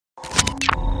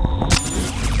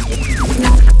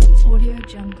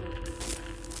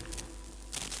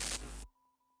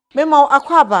Memo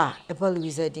akwaba eba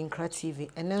Louisa Dinkra TV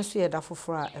enenso ye da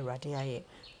foforo a Awurade aye.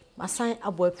 Masan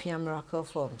abo apia miracle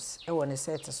forms e woni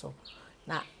set so.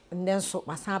 Na nenso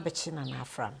masan abechi na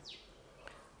afram.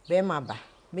 Be maba.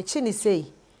 Mechi ni sei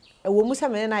e wo musa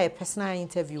me na ye personal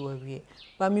interview awie.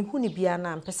 Ba me hu ni bia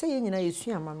na mpese ye nyina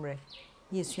yesu amamre.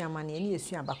 Yesu amane ne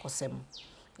yesu abakosem.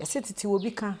 Yese titi wo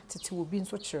bi ka, titi wo bi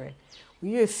nso kire. Wo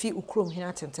ye fi ukrom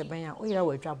hina tenteben a oyira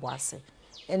wadwabo ase.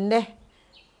 Enne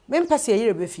men pese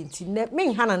yere be finti ne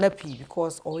men hana na pi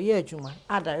because oye adwuma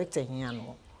a director hia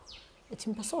no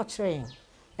etim pese o kire yen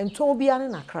enton bia ne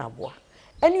na kraboa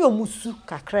ene omusu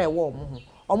kakra e wo omo ho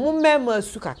omo mema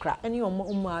asu kakra ene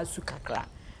omo asu kakra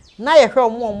na ye hwe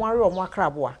omo are omo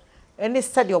akraboa ene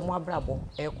study omo abrabo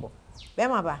eko be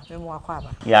ma ba me mo akwa ba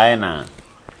ya na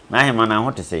hema na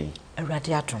ho te sei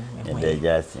Awurade atom me mo de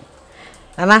jasi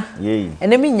Nana,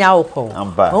 ene mi nya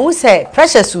okọ. Won say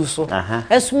precious so.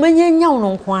 Esumanya nya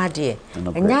no nko ade.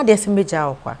 Enya ade se meja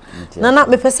okwa. Nana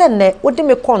me pese ne wodi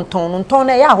me konton no nton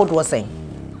na ya ahodo sen.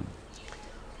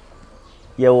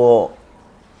 Ye wo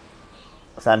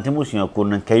santimu suako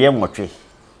no keye nwotwe.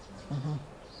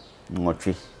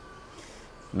 Nwotwe.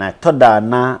 Na toda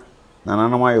na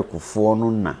nananam ayekufo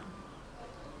no na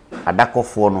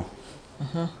adakofo no.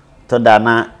 Toda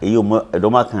na eyo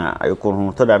edoma kan ayeko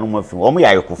no toda no mafi o mo ya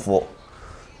ayekofo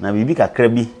na bibi kakra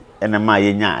bi ene ma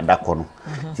yenya adako no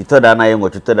ti toda na ye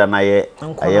ngoto toda na ye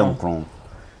aye nkron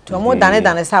to mo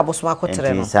dane sa abosoma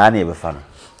kotere no ti sa na e be fa no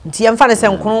nti yemfa ne se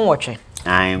nkron wotwe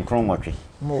nkron wotwe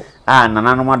mo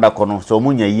nana no adako no so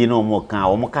mo nya yi no mo kan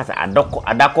o mo kasa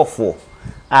adakofo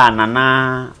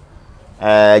nana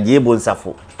jebo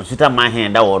nsafo osuta ma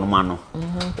hen da wo no ma no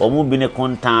o mo bi ne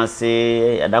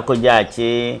kontanse adako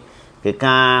jaache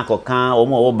keka kokan o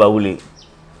mo wo bawule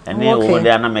ene o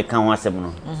de ana meka ho asem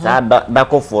no sa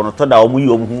dakofo no to da o mu yi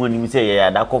o mu hu anim se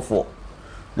ye dakofo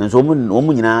nso o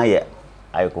mu nyina ye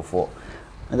ayekofo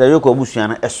na yoko busua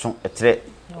na eso etre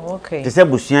okay te se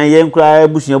busua ye nkura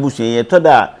busua ye to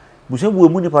da busua bu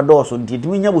mu nipa do so nti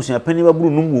timi nya busua pani ba buru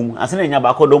no mu asene nya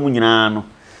ba ko do mu nyina no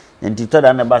nti to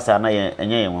da na basa na ye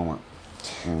enye ye nwa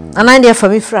anan de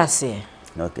fami frase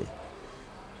okay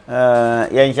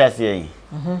ye nchase ye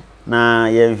na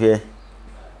yenhwe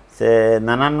se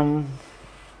nananum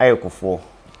ayekofo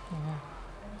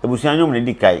ebusuanyum ne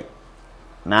dikai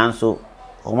nanso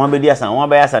oma bedi asan oma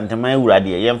ba asantema ewurade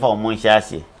yemfa omo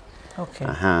nhyase okay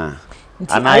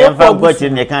ana yemfa gwachi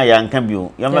ne kan ya nka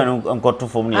bio yemfa nkoto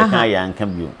fom ne kan ya nka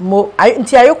bio mo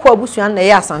nti ayekọ abusuan na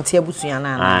ye asante abusuan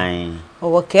na ai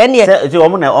okay ne se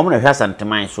omo na hwe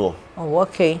asantema so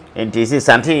okay enti se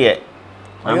sante ye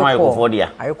mama ayekofo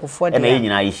dia ena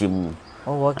nyina yishim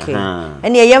okay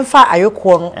ene yemfa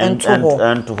ayekọ no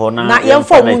ento ho na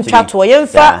yemfa mu ntwato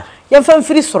yemfa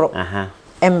mfiri soro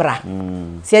emra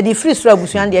se di free soro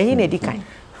abusuan dia hi na di kan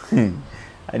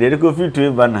ade ko fit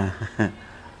to bana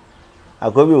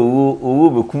akobi owo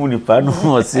bekum nipa no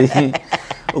ose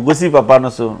ogosi papa no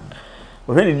so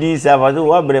o hwe ni di sa ba so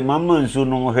wa bre mama nsu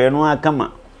no hwe no akama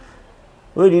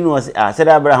o di no ose se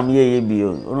da Abraham ye bi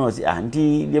o no ose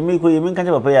nti de me ko ye me kan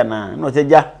papa ya na no se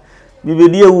ja bi be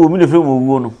di ewu mi ne frem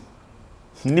owu no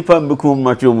nipa bekum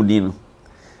ma twom di no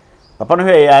papa no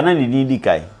hwe ya na ni di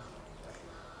kai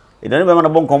edane be ma na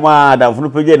bon koma da funu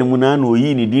peje ne mu na na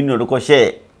oyi ni di no de ko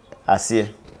hye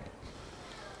ase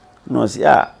no ose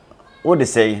what they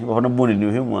say we no boni ni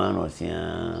hwe mu no ose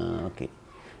okay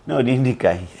na odi di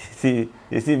kai see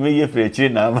me ye free chi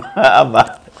na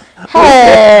aba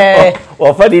hey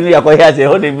o fa di ni akoya se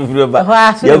ho de bi free ba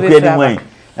ya ku edi mai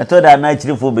eto da na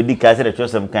chiri fo be di kai se de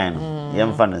twosem kan no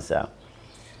yem fa no sa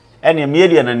ene me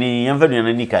yedi na ni yem fa du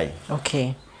na ni kai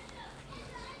okay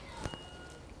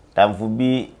tamfu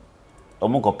bi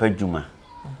omo ko padwuma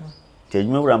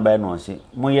tejuma wuramba no se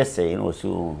mo yesei no se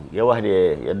ye wa de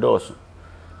ye doso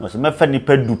no se mefa ni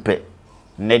padupe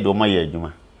ne do ma ye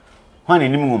adwuma hwane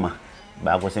ni muma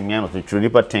ba ko se mia no se twuri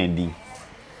pa 10 di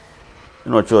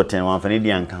no cho 10 wan fa ni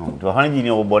di anka ho to hwane ji ni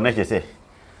obo na chese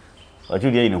o tu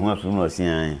di ni ho afu no se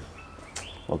an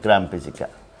o kram pesika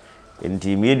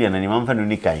enti media na ni manfa no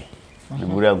ni kai ni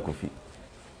bura nkofi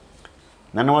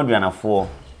na na wadu anafo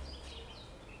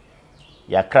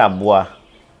ya kraboa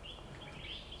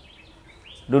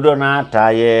dodo na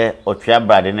taye otwa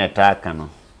brade na ta aka no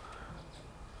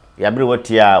ya bre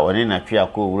wotia oni na twa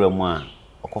ko wura mu a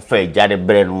okofa ejade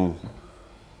bre no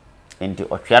enti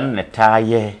otwa na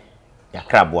taye ya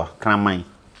kraboa kraman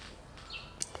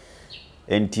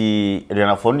enti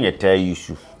rena fonu ya ta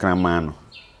yusu kraman no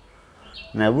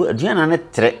na aduana na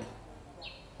tre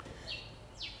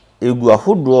egu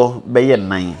ahodo beye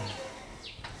nan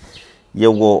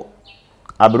yewo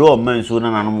abro manso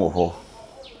na nanom ho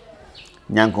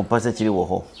nyanko pasa chiri wo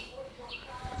ho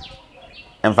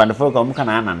emfandefo ko muka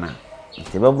na anana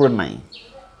te bebro nan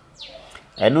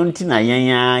eno nti na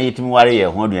yanya yetimi ware ye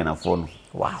ho aduanafo no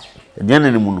wow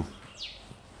aduana ne mu no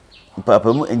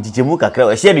papa mu ntichemu kakra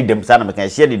o hye didem sa na meka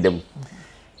hye didem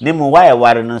ne mu waye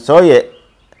ware no so ye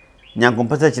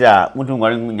nyankompasa kire a mutu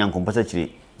ware nyankompasa kire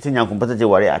se nyankompasa kire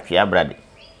ware atwe abrade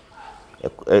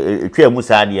etwa mu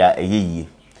sa dia eyeye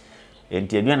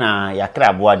enti aduana yakra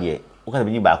aboa de ukasa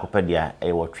binyi ba akopɛ dia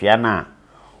wotwea na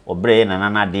obre na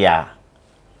nana dia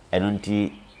eno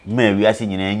nti ma wiase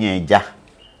nyina nya agya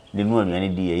de no aduane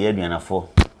di ye aduanafo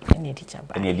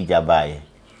ene di jaba ye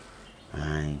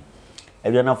ai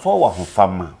aduanafo wa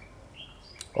hofama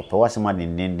opɛ wasema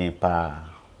dindindin pa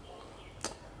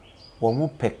wo mu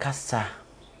pɛ kasa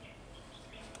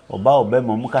oba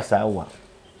obema mu kasa awa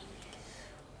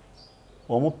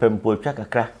wo mu pɛ mpotwa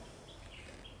kakra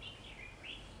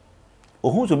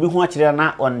ohun so bi hu akire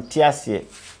na onte ase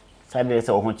sade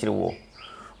se ohun kire wo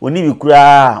oni bi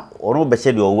kura ono be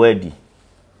hye de owadi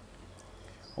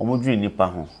omudwini nipa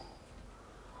ho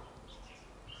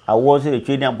awo se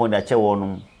etwe ni ampon da che wo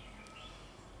no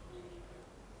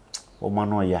o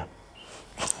mano ya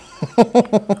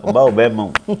oba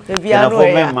obema na fo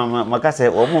me maka se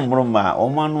o mumruma o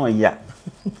mano ya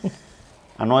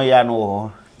ano ya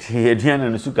no ti eduana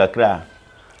no su kakra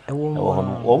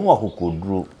o mu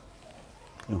akokoduro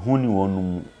huni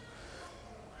wonum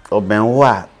obenwo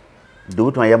a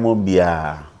do to ayamo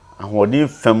bia ahodi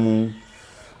fam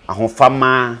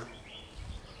ahofama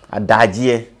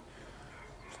adagie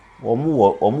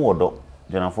omu wodo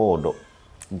jenafo wodo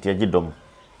nti agidom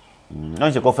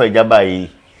no se ko fa ijaba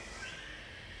yi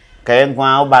kayen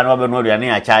kwa oba no be no aduane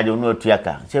ya charge no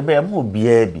atuaka se be mo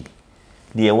bia bi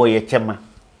de wo ye chema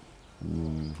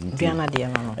aduana de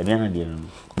no aduana de no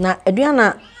na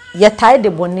aduana ye tai de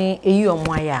bone eyi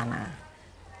omo aya na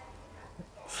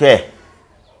hwe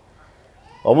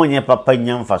omo nye papa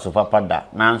nyamfa so papa da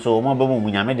nanso omo be mu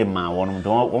nyame de ma wonum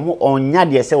to omo onya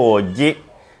de se woje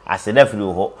aseda firi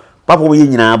ho papa wo ye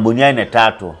nyina bonia na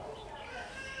tato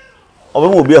obe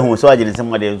mu obi ehun so agye ne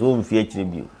sem de so mfie akire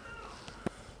bio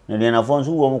na de na fon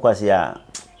so wo mu kwase a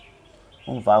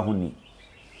mfa huni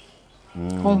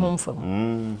hom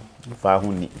fam mfa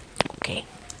huni okay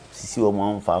sisi wo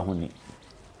mu mfa huni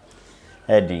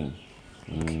edin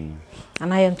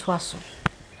ana yento aso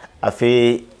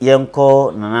afi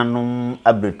yenko nananum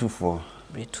abretufo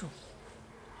bretu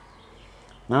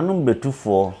nanum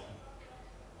betufo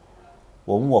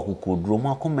wo mu wakokoduro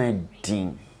mu akoma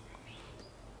din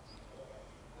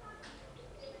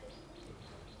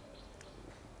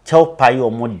chau payo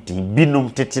mo din binum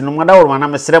tetinum adaworo mana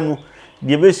mesremu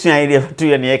de besua ye de to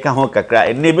ye ne ka ho kakra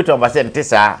ene beto abase nte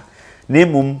saa na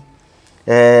mum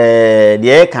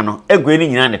de ka no egwe ni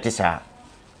nyina ne te saa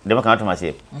de maka to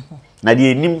mase na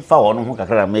de enim fa wo no ho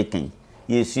kakra making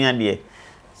ye sua de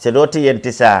se do te ye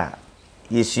nte saa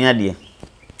ye sua de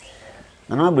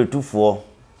na na betufo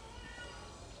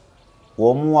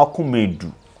wo mu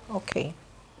akomedu okay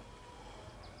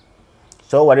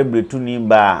so ware bretu ni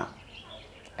ba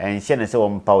enhye ne se wo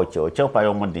mpa oche pa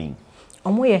yo modin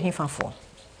omo ye hifafo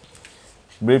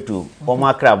bretu wo mu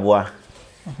akraboa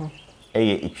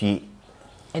eye etwie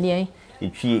ene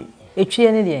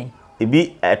etwie ne de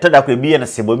ebi toda ko ebi ye ne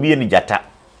sebo bi ye ne jata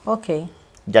okay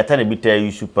jata ne bita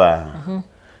yi super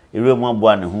ewe mu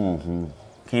aboa ne hu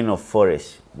king of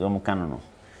forest zo mu kan no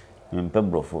mpe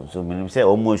brofo so minim se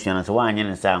o mo hua na so wa anye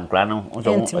ne sa nkra no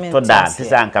so toda te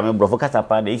sa nka me brofo kasa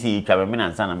pa de isi twa me na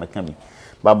nsa na meka bi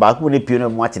baba ku ne pio no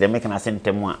mo akire meka na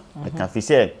sentem a meka fi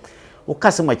se wo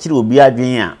kasa ma kire obi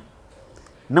adwen a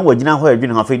na wagina ho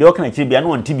adwen ho fa de o kana kire bia na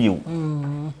wonti bio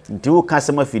nti wo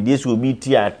kasa ma fidie so obi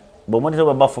ti a bo mo de so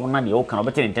baba fo na de o kana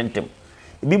obete ntentem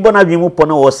ebi bo na adwen mu po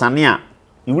na wo sane a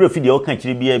iwure fidie o kana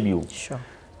kire bia bio sure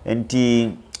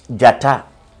nti jata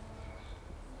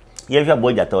ye hwa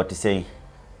bo jata o te sei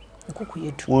okuku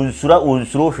yedu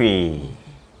onsuro hwe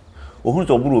ohun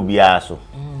so buru bia so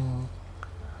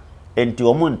enti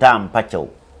omo nta ampachew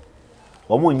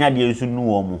omo nya de nsu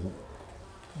nu omo ho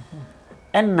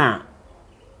enna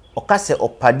okase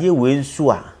opade we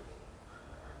nsu a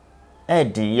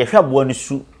edin ye hwa bo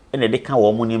nsu ene de ka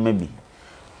wo mo ne ma bi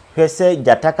hwese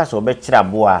jata ka so be kira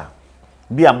bo a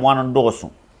bi amoa no doso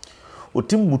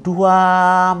otimbutu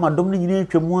hwa madom ne nyina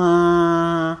twemu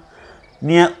a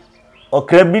ne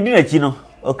okra bi di na chi no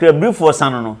okra bi fo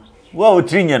san no wa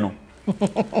otrinye no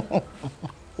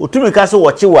otumi ka so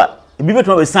wochewa ebi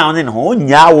betuma be san ne ho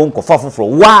nya wo nkofa foforo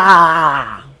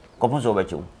wa kopo so be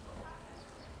chewu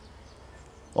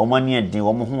o mani edin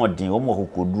o mo ho odin o mo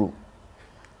kokoduro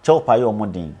chew pa ye o mo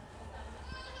din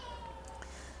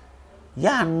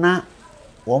ya na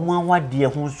wo mo awade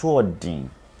ho so odin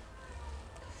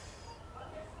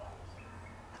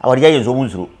awade aye nso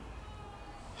munzuro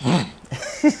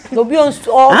no bi on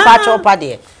pa chopa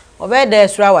de obe da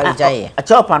esura awade jaye a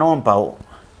chopa no mpa ho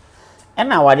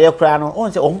ena awade kura no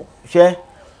on se hwe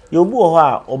ye obu ho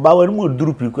a oba wani mu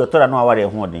oduru piku etora no awade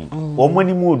ho den wo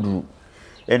mani mu oduru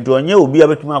ento onye obi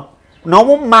abetuma na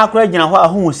omo ma kura gina ho a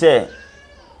hu se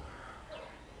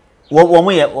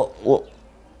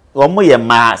wo mo ye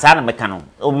ma sa na meka no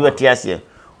obi beti ase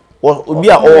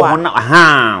obi a ho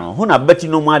na ho na beti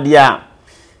no mu ade a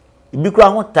ibi kura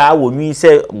ho taa wo nwi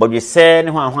se bodwese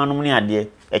ne ho ahwanom ne ade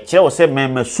e kire wo se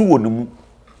mema su wo ne mu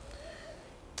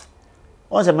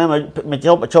on se mema me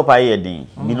chopa ye din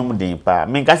binom din pa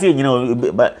me nka se nyina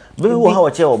be wo ha wo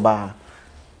che oba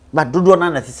ba dodo na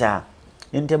na tisa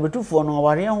entebetufo no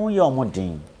ware ho ye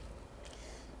omodin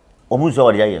omuzo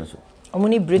ware ye nso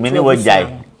omuni break me ne wo jai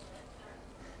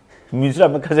misra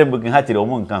me ka se bukin hatire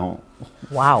omo nka ho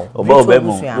wow oba oba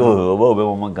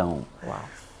mo nka ho wow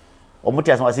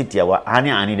omuti aso wase tia wa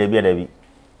ani da bi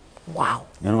wow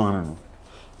no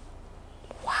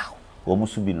wow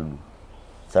omusubi no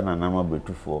sana na ma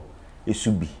betufo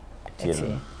esubi tie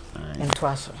no ento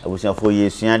aso abusia fo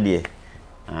yesua de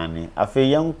ani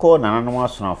afi yanko na nanom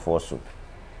asonafo so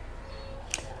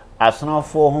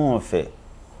asonafo ho fe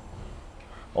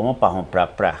omo pa ho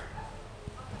pra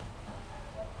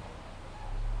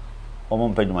omo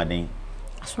mpedwumaden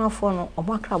asonafo no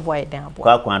omo akrabo aye den abo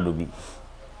kwa ando bi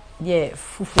yeah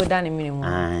fufu da ne minimum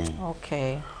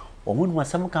okay omo nu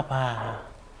asam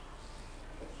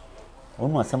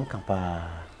kapa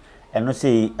eno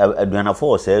sei aduanafo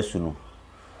wo sa asu no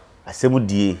asem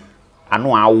die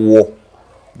ano awo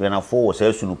aduanafo wo sa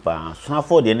asu no pa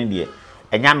sonafo de ne de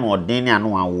enya no odin ne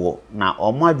ano awo na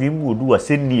omo adwin mu odu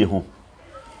asenie ho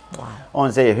wow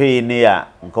on say Hene ya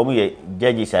nkom ye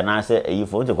judge sana se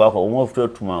eyifo nte kwa omo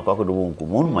frotuma kwa do wonku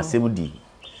mo nu asem di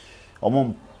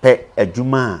omo pe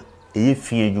adwuma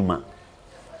eyefie adwuma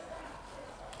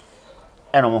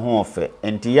eno mo ho ofe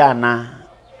enti ya na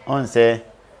on say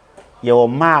ye wo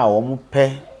ma wo mu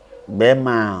pe be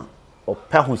ma o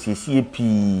pe ho siesie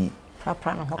pi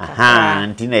papa no hoka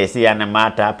nti na yesi ya na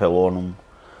mata pe wonum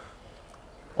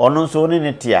ono so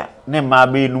ne tia ne ma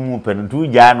be nu mu pe ntu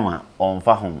ja no a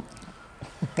onfa ho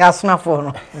gasna fo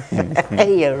no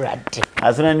ye radi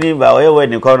asuna ni ba o ye we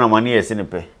ni ko na mani yesi ne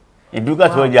pe eduka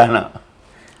to ja na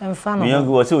enfa no mi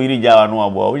yangu wo se o yiri ja wa no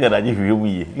abo o ja da je hwe mu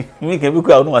ye mi ke bi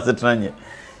ko no wasetran nye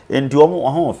enti omo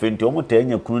ho fe enti omo ta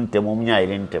anya kunu ntem omo nya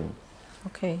ire ntem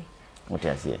okay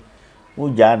mutiasie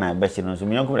uja na bechi no so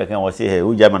mi yanku reka wo se he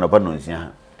uja ma no pa no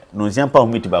nsia pa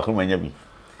humiti ba ko manya bi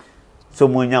so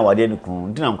mo nya wade ne kunu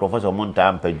ndi na nkrofo so mo nta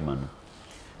ampa dwuma no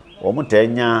omo ta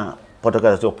anya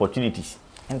podcast opportunities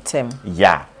ntem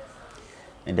ya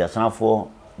ndi asanfo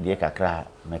de kakra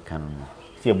mekan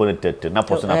si ebo tete na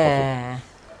poso na poso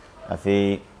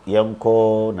afi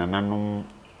yanko nananum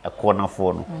akona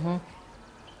fo no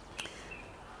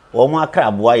omo akra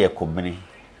aboa ye kobene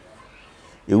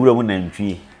ewura mu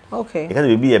nantwie okay e ka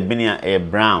be beni a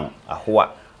brown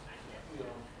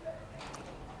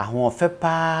ahoa fe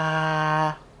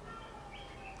pa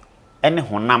ene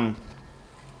honam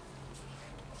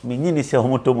menyini se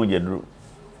homoto mu jedru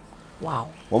wow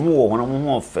womu wo honam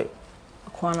ho fe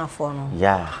akwana fo no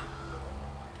ya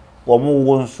womu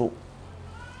wo nso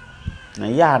na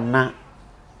ya na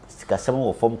sikasem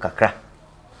wo fom kakra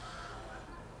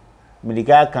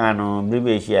Midika kano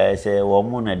bribe hia se wo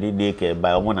mu na dede ke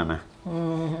ba wo nana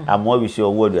amo bi se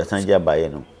owo adu asanja ba ye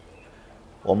no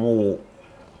wo mu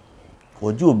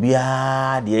oji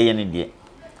obia de ye ne de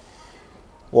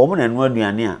wo mu na nu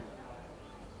aduane a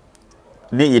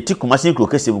ne yeti kumasi kro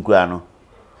kese mu kura no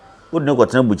wo ne ko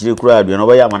tena buchire kura aduane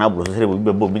oba ya mana bro so se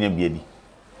bo bi nya bi adi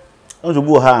onzo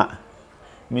bu ha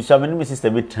mi so me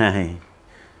sister bi tran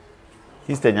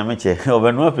sister nyameche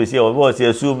obenu apesi obo se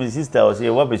asu mi sister o se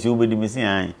wa pesi obedi mi sin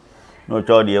an no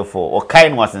twa de efo o kai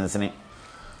no asensene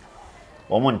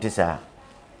o mo ntisa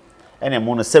ene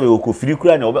mo no sebe okofiri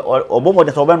kura ne obo mo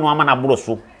de so obenu ama na bro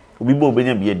so obi bo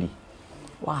obenya biadi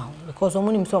wow because o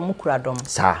mo nim so mo kura dom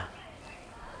sa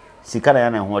sikara ya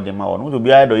na ho de ma no so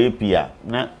bia do ye pia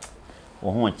na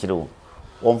wo ho kire wo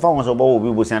o mfa ho so bo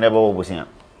obi bo sin de bo bo sin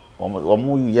o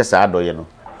mo yesa do ye no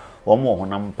o mo ho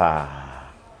nam pa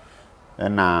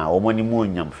na omani mu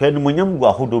onyam hwe ni monyam gu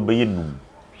ahodo be yenum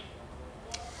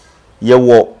ye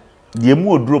wo de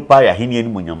mu oduro pa ya hene ni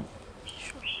monyam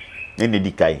ene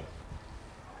dikai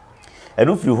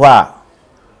enu firi ho a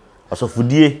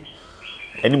asofudie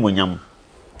eni monyam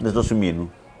ne to so mienu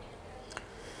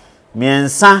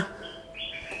miensa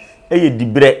eye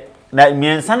dibre na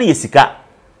miensa na yesika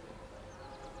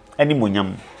eni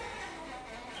monyam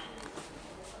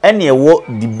eni ewo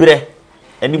dibre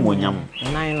eni monyam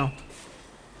nine no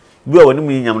bi a woni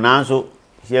mu nyam na nso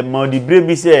ye ma di bre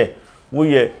bi se wo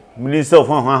ye minister of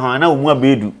hwan na wo mu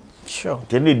abedu sure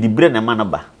te ne di bre na ma na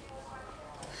ba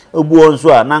obuo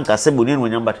nso a na nka se boni no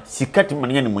nyam ba sikati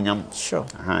man ye ne munyam sure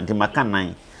nti maka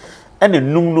nan ene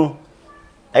num no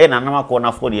aye na nam akọ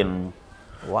na fo de no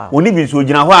wow oni bi nso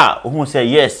gina ho a ohun say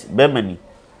yes be mani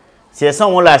se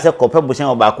esan won la se kope bo sen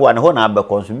obako a ne ho na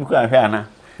abeko nso bi kwa hwe ana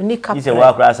ni kapre ni se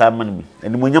wa kra sa man bi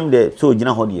ene munyam de so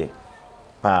gina ho de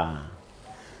pa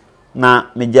na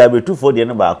me jabetu fo de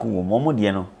no ba ko wo mo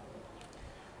de no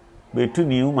betu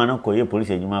ni uma no koye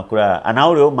police adwuma kra ana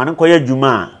wo ma no koye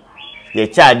adwuma ye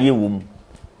chaade ewum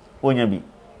onya bi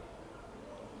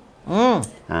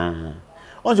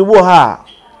onso bo ha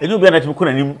enu bi na tim ko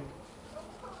nanim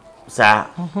sa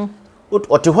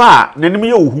ote ho a nanim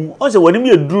ye ohu onso wanim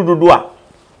ye duru dodo a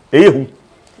eye hu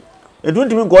edu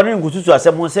ntimi ko ne nkususu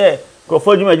asem se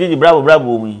krofo adwuma gigi bravo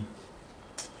mu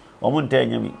omo nta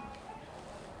nya mi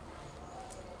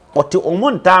ote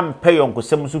omo nta mpe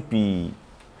yonkosem so pi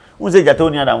unse jata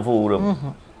oni adam fo wuram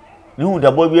ni hu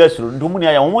da bo bi asuru ntumu ni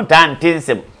aya omo nta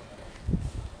ntensem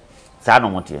sa no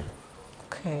motie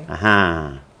okay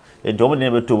entomo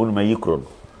ne beto mu ma yikro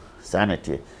sa na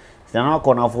tie sa na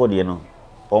ko na fo de no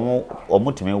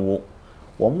omo timi wo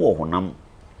omo honam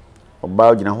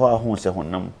oba gina ho ahun se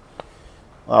honam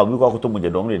bi ko akoto mu je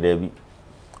dom de da bi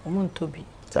omo ntobi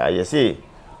sa yesi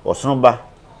osono ba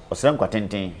osran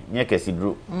kwatenten nye kesi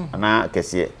duro ana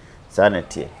kesi sa na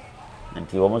tie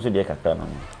nti omo so de kakra no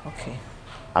okay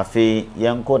afi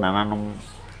yenko nananom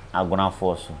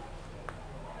agonafo so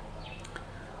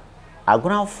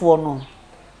agonafo no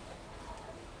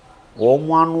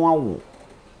omo anu awo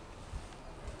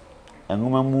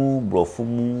enuma mu brofu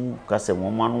mu kase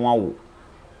omo anu awo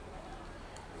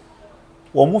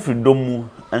omo fidom mu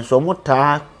enso omo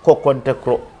ta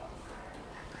kokontekro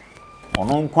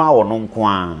ono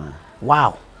nkwa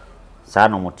wow sa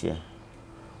no motie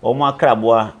omo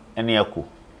akraboa ene yakọ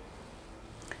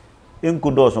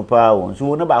enku do so pa won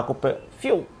so na ba ko pe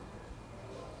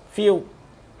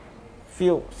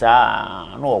fiu sa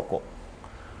no okọ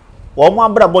wo mo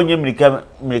abra bonye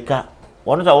mirika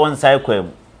won so won sai kwam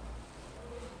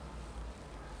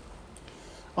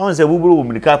on se buburu wo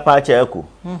mirika pa cha yakọ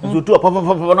so tu papa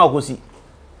na okosi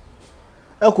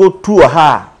eko tu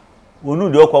ha wonu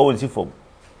de okwa won si fom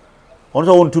won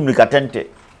so won tu mirika tente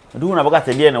ndu na baka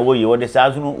tede na wo yi wo de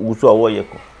sa so no ugusu a wo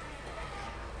yeko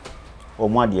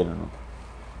omo ade no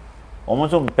omo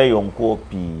so mpe yonko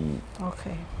pi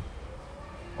okay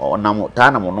onam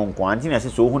ta na mo no nko anti na se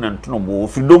so hu na ntuno bo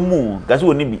fridom mu gase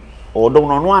woni bi odom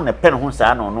no no ana pen ho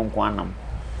sa na no nko anam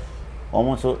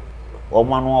omo so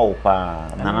omo anu o pa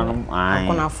nananum ai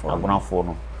agonafo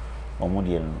no omo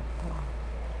de no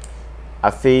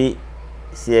afi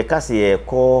se kase ye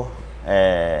ko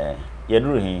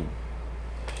yeduru hin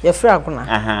ye fra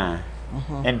agona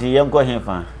enti yenko hin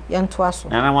fa yento aso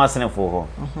nanam asenefo ho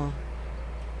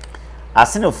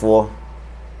asenefo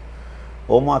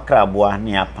omo akraboa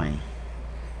ne apan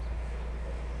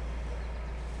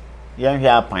yan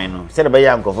hwe apan no se de be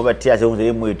yankofo be tia se hu se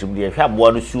emu etum de hwe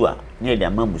aboa no su a ne de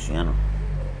amambusua no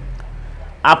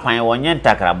apan wonye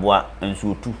ntakraboa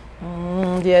ensu otu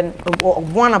de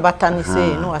obuana batani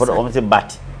se no asa o se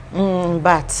bat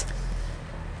bat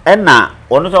ena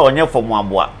ono so wonye fomu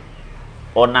aboa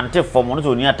onante fomu no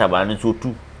so ni ataba ne so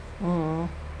otu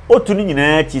otu ni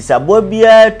nyina chi sabo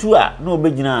bia tu a na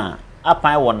obegina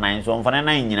apan won nan so mfane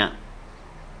nan nyina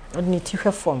ni ti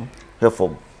hwe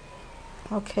fom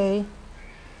okay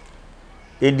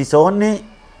edi so ne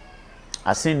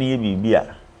asen ni bibia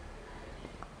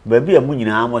baby amu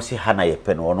nyina amosi hana ye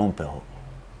pe no ono mpe ho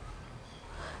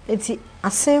eti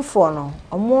asenfo no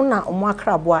omo na omo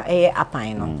akrabo eye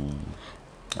apan no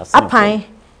apan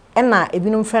ena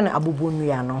ebinom fe na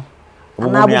abobonua no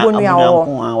ana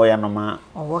abobonua wo ya no ma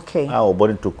okay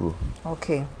obodi tokuru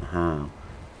okay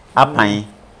apan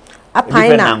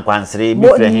na nkwansere bi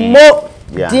fe hin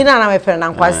dina na mepe na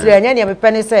nkwansere anya ne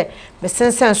mepe ne se me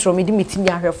sensen sro me di mitimi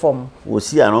ahwe fom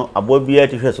osi ano abo bia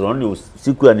ti hwe sro no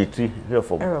sikua ne tri hwe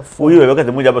fom oyi we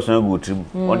bekate mu jaba so go trim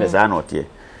on the sa na ote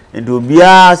enti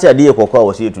obia se ade ye kokwa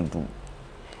wo se tuntum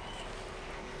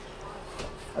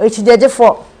echi jeje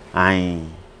fo ai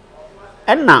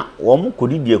enna wo mu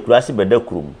kodi die kura se beda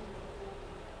kurum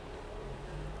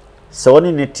se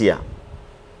woni ne tia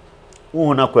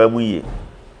wo na kwa mu ye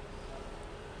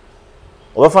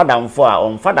ofa damfo a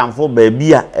onfa damfo ba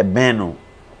bia eben no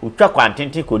utwa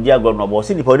kwantenti kodi agro no bo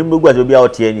se ni pawni mbegu aso bia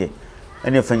ote ani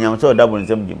ene fanyam so double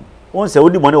nsam dim won se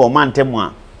wodi mo ne wo mantem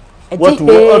a watu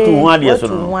ho ade so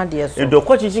no endo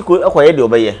kwachichi ko akoye de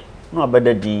obeye na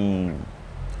obeda din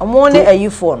omo ne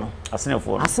ayifo no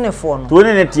asenefo no to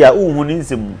ne tia uhu ni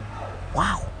nsem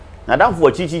na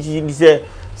damfo chichichi ni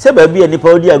se ba bia nipa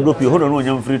odi agroup ho no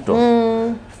onyam free to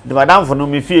de madamfo no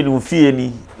me fie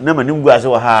ni na manim gu ase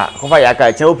wo ha kofa ya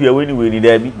ka chen opia weni weni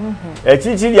da bi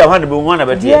chichichi dia ho na be wo na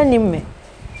be dia ni me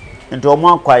nti o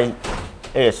mo akwai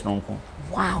sononko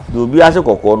wow do bi ase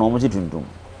kokko no mo chi tuntum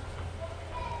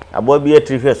abo bi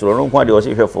etrife so no nko de o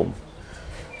se hwefom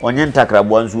onye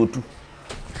ntakrabo nso otu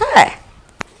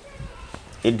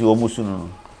enti o musu no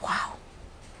wow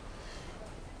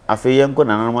afi yenko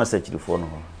na nanama sachirifo no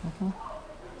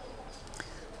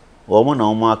wo mo na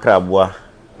o mo akrabo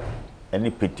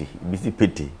ani peti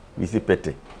bisi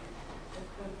pete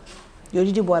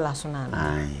yodidi bola so na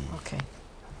okay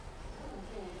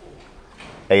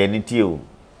ni tie o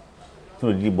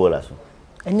so didi bola so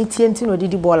ani tie nti no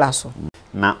didi bola so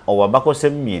na o wabako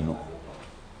sem mienu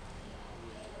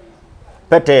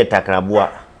pete takrabo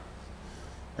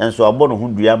enso abo no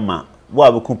hundua ma bo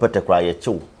abeku pete kra ye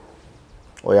chew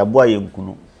o ya bo aye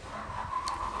nkunu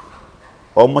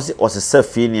o mo se o se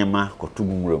safi ne ma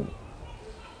kotugu muram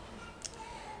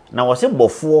na wo se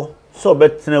bofo so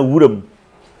betena wuram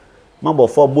ma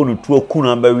bofo bonu tuo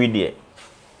kunu ba wi de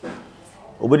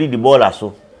obedi di bola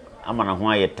so ama na ho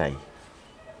aye tai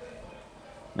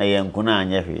na ye nkunu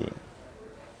anya hwe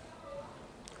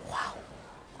wow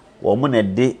wo mo na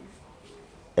de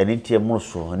eni tie mo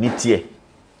so ni tie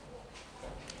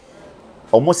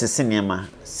omo sese niema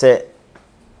se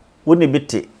woni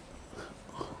biti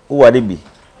uwade bi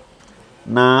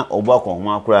na obo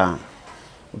akonhoma akura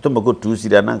utombako 2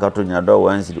 sida na nka to nyado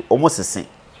 1 sida omo sese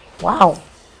wow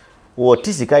wo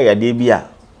tisika yade bi a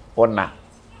ona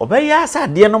obeya asa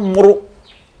de no moro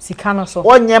sika no so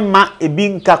onye ma ebi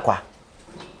nka kwa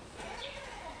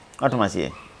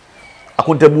atomase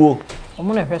akontabuo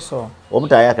omo na hweso omo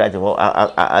ta ya krache fo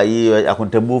ayi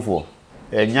akontabuo fo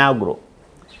enya agro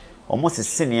omo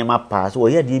sese niema pa so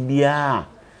oya de bia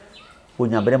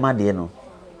onyabrema de no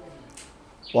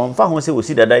wonfa ho se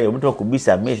osi dada ye omuto ko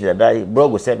bisa mesh dada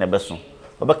brogo se na beso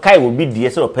obe kai wo bi die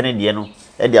se opene de no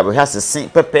e de abehwa sese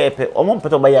pepepe omo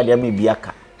mpeto ba ya de ma bi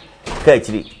aka ka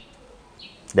chiri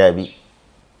dabi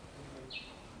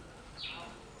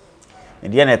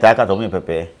ndiye na ta aka to me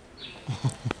pepe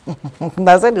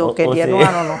ndaze de okay de no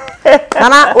ano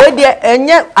nana we de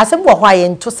enye asebo ho aye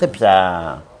nto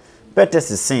sapia pete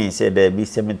sese se dabi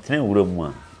se metre wura mu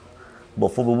a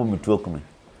bofo bo mitu okume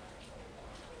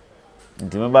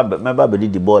nti meba be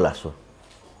di bola so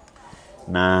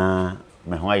na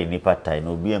me ho ayi nipa tai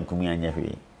no obi ankumi anya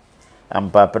hwe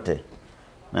ampa pete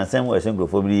na sem wo sem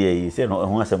grofo bi yi se no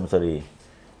ho asem sori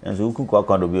enso uku kwa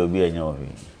kwa do obi anya hwe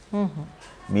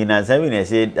mi na sabi na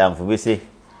se amfo be se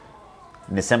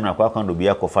ne sem na kwa kwa do bi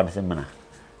akofa ne sem na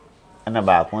ana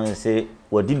ba kon se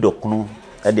wodi dokunu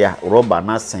e dia roba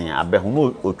na sen abehu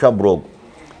no otwa brog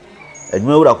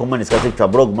adwuma wura ko man iskase twa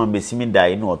brog man be simi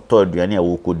dai no to aduane a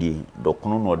wo kodi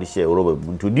dokunu no de she roba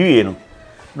muntu diwe no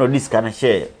no diska na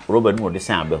she roba no de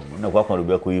sen abehu na kwa kwa do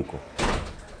bi akoyiko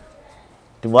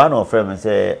tibo ana ofre me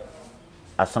se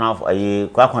asonafo ayi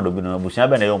kwa kwa do bi no busia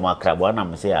be na yo ma krabo na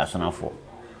me se asonafo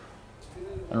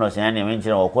no se ani me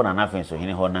nchira wo ko na nafen so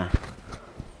hene ho na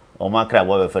o ma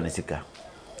krabo be fa ne sika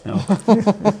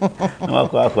no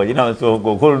kwa jina so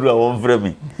ko do a wo mfre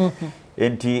mi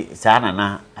enti sana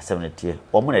na asemnetie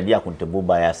omo na dia akontebo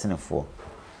ba ya senefo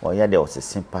o ya de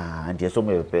osese pa enti so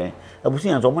me pepe abusu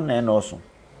yan so omo na no so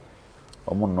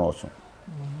omo no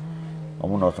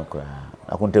so kra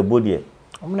akontebo die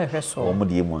omo na hweso omo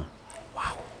die mu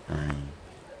wow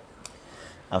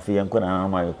afi yan ko na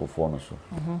ma yekofo no so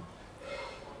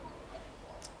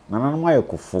na ma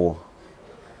yekofo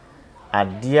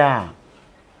adia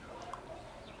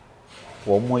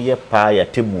wo mo ye pa ya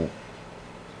temu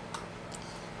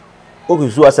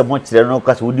ogusu ase mo kire no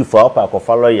kase wudi fa opa ko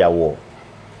fa lawyer wo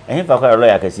ehin fa ko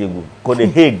lawyer kase egu ko the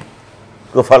Hague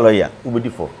ko fa lawyer ubudi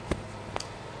fo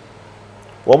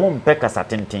wo mo mpe kasa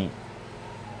tenten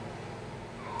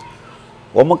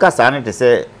wo mo kasa ne te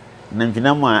se na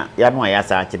mfina mu a ya no ya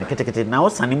sa kire ketekete na wo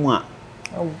sane mu a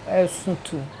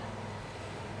esutu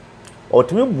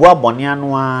otumi bua bone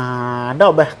anu a da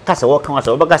obe kasa wo kan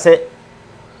wasa obe kase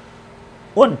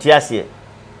won ti ase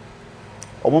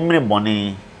omo mene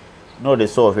bone no de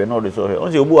so hwe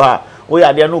on se obu ha o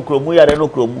ya de no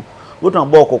kromu go tan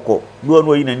bo kokko do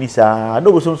no yi na ni sa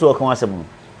do bo so kan wasa mu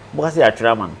bo kase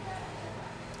atwira man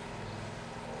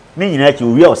ni nyina ki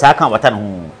owi a o sa kan wata no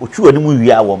ho o twu ani mu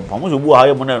wi a wo mpa mo se obu ha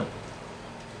ye mo na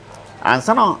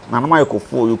ansa na na ma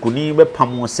yekofo yekuni be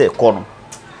pam se ko no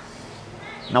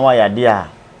na wa ya de a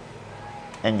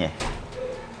enye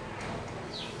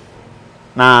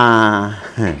na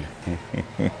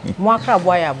mo akra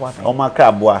boa ya boa o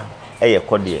makra boa eye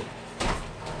kode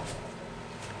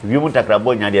wiemu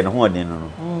takrabo nya de ne ho odin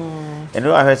no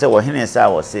eno ahwe se wo Hene sa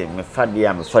wo se me fa de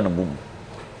a me fa no bum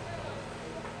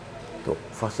to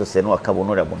fa so se no aka bo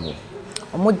no re bo no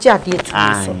omo jade etu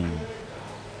so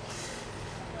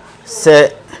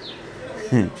se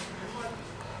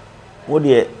wo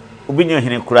de obinyo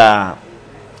Hene kura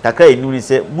takra enu ni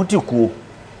se mutikuo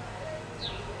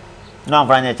no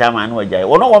amfanya chama anu ajai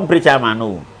wono won pre chama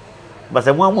no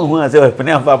basa mu amu hu ase we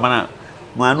pene afa mana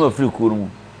mu anu afri kuo no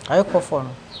ayi kofo no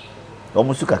o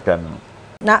musu kakra no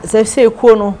na se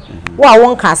kuo no wo a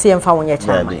won ka se emfa wonye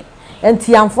chama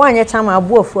enti amfo anye chama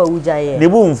abu afu awujaye ne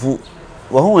bu mfu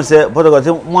wo hu se protocol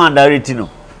se mu andareti no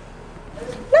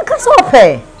na ka so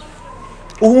pe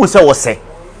wo hu se wo se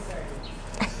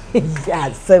ya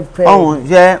se pe oh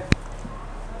je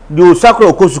di o sakro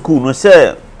okosuku no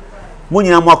se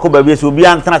munyina mo akoba bi se obi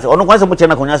antana se ono kwanse mo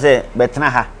chena konya se betena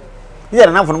ha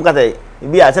ida na funu ka se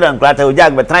bi a se ran klata o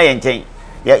jag betena ye nchen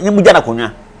ye nyimu jana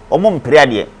konya o mo mpere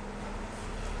ade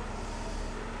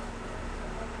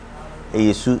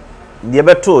Yesu de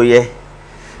beto ye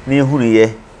na ehunu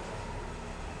ye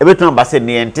ebetu na base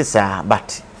ne ente sa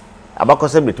but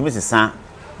abakose betumi sesa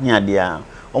nya ade a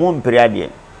o mo mpere ade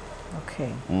okay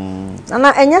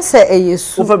ana enye se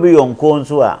Yesu ufa bi yonko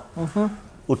nso a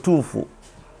otufu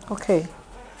okay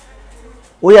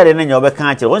o yare na nya obeka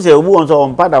akire won se obu won so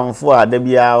on padamfo a da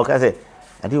bia o ka se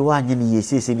ade wa anye ne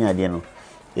yesese ni ade no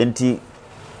enti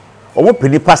o mo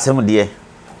peni pasem de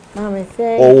na me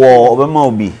se owo obema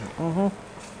obi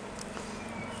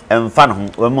emfa no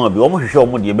obema obi o mo hwehwe o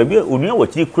mo de ba bi onua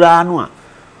wakiri kura no a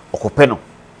okope no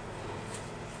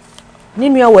ni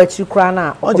nua wakiri kura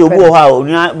na o je obu o ha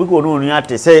onua bi ko no onua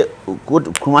te se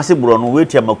kumase buro no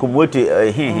weti amakom weti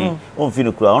o mfi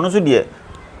no kura ono so de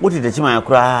woti de chima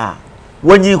kura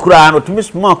wanyi kura no tumi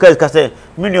small ka se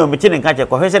minio me chine nka che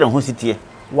ko hwese de ho sitie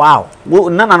wow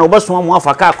nana no obaso mo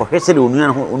afa ka ko hwese de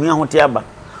onua ho te aba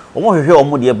o mo hwehwe o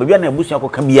mo de ba bia na abusu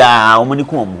akoka bia o mo ni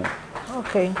ku o mo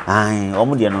okay ai o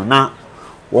mo de no na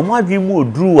o mo adwi mu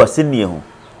oduru asenie ho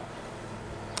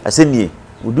asenie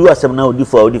odu asem na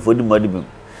odifo di modibim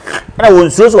na won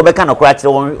so be ka na kura kire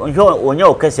won onye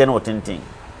o kase na otenten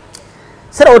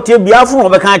sera o tie bia fu no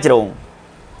be ka kire won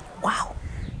wow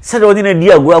sera o di na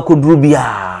di agura koduru bia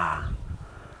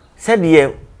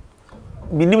sera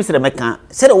minim sera meka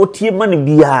sera o tie ma ne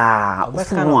bia o be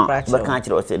ka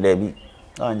kire o se da bi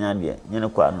anya de nyene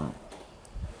kwa no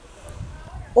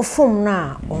ofum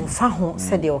na onfa ho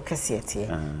se de o kase tie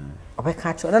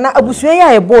obeka cho na abusua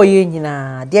ya ebo ye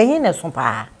nyina de hin na so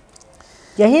pa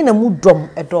de hin na mu dom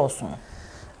edoso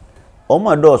o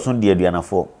ma doso de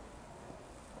aduanafo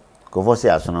ko fo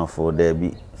se asonafo da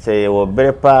bi se ye wo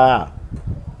bere pa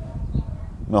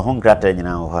me hon krata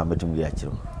nyina ho ha metum di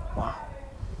akiro wow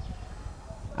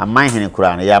amman Hene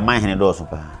kura na ya amman Hene doso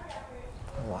pa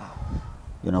wow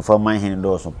you know for amman Hene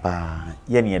doso pa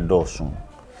ye ne doso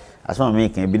asoma me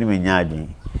kan bi ni me nyaadwen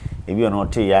ebi ono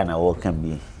te ya na wo kan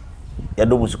bi ya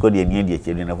do musuko de ania de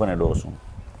akiri na fo na doso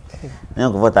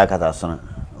na ko fota kata sona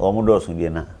o mu doso de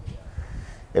na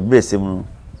ebresem no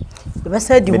be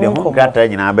sa di ho ko gata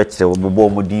nyina be kire wo bebo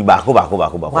mu di ba ko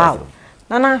wow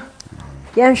nana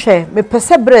yenhwe me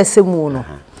pese bresem no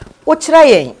wo kire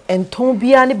yen enton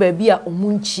bia ne ba bia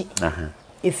omunchi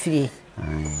efie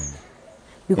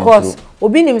because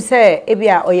obi nim say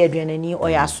ebia oye aduanani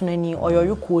oye asonani oye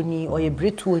oyukuoni oye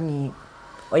bretuoni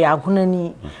oye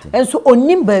agunani enso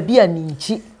onim ba bia ni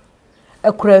nchi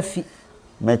ekura fi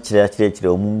me kire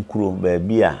omunkuro ba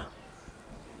bia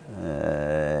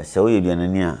se oye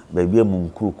aduanani a ba bia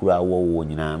munkuro awo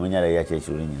nyina manya da ya kire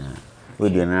nyina we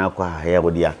aduanani akwa ha ya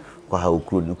bodia kwa ha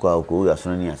okuro ni kwa okuro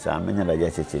asonani asa manya da ya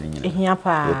kire nyina ehia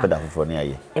pa e peda foforo na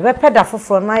ye e be peda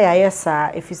foforo na ya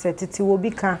sa efise titi wo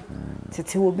bi ka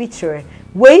titi wo bi kire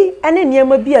wei ene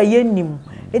niam bi a yennim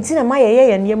enti na ma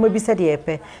ye niam bi se de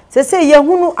epe se ye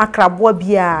hunu akraboa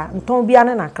bia nton bia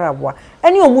ne na akraboa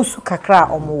ene omusu kakra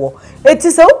omwo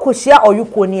enti se ukohia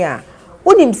oyukoni a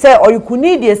unim se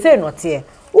oyukuni de se note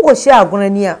ukohia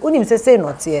agonani a unim se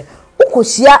note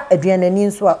ukohia aduanani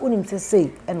nso a unim se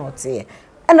enote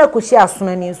ena kohia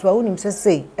asonani nso a unim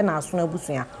se ena asona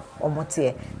busua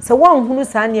omote se wan hunu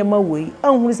sa niam wei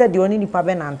anhunu se de oni nipa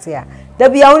be nante a da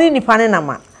bia oni nipa ne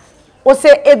nama o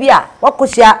se ebia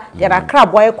wakohia yara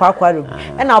kraboa ye kwakwa ro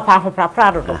ena opa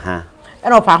ahoprapra dodo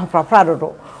ena opa ahoprapra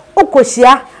dodo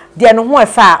ukohia de no ho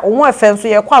efa wo efa nso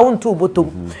ye kwa wonto obotom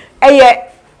eye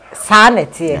saa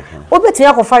nete obetin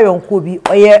akofa yonko bi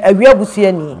oye awia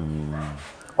busua ni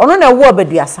ono na wo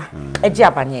obeduasa eje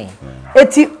abanye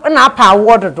eti na apa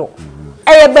awo dodo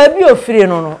eye ba bi ofire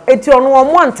no eti ono wo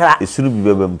montra esuru bi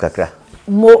bebam kakra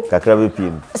mo kakra be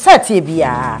piem sati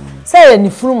bia say ni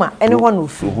furuma ene ho na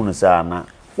ofiri hunu sa na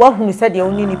wahunu said the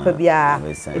only nipa bia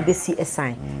ebesi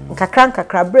esan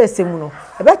nkakra brese mu no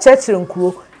ebe church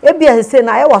nkuro ebi ahese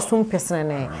na aye wasom pesene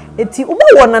ne enti uba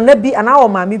wona na bi ana wo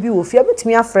maame bi wo fia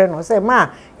betimi afre no say ma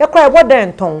yekra ebo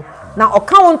den ton na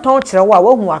oka nton kire wo a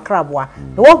wahu akraboa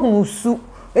na wahu su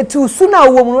eti usu na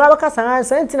wo mu no abaka san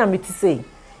enti na meti say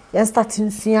yen start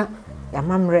nsua ya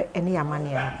mamre ene ya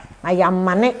mane na ya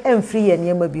mane emfiri ye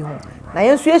niam bi ho na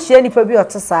yen su ehia nipa bi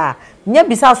otesa nya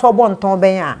bisa so bo nton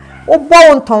ben a wo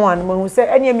bo nton an mahu say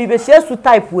ene mi be hia su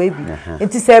type we bi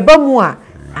enti say ba mu a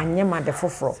anye ma de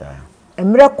foforo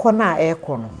emre ko na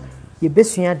ekọ no ye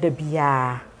besua da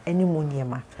bia ene mu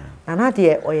niema na na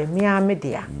de oye mia me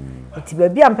de a enti ba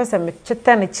bia mpese me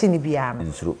cheta ne chi ni bia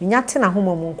no nya te na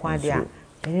homa mu nko ade a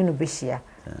ene no behia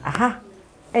aha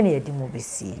ene yedi mo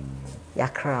besi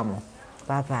yakra mo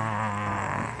bye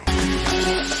bye